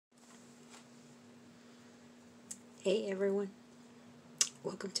Hey everyone,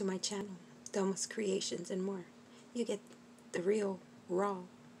 welcome to my channel, Delma's Creations and more. You get the real, raw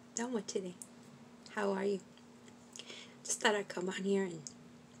Delma today. How are you? Just thought I'd come on here and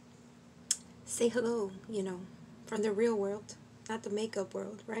say hello, from the real world, not the makeup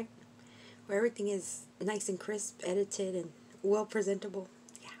world, right? Where everything is nice and crisp, edited, and well presentable.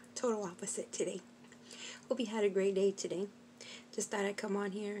 Yeah, total opposite today. Hope you had a great day today. Just thought I'd come on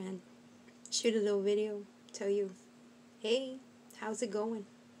here and shoot a little video, tell you, hey, how's it going?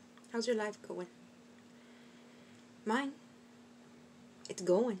 How's your life going? Mine, it's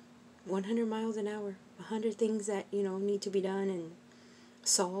going 100 miles an hour. 100 things that, need to be done and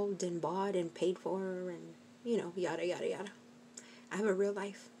solved and bought and paid for and, yada, yada, yada. I have a real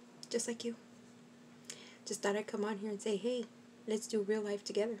life, just like you. Just thought I'd come on here and say, hey, let's do real life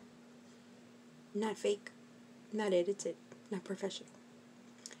together. Not fake, not edited, not professional,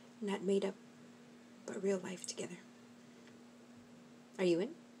 not made up, but real life together. Are you in?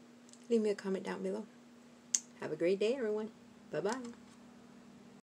 Leave me a comment down below. Have a great day, everyone. Bye-bye.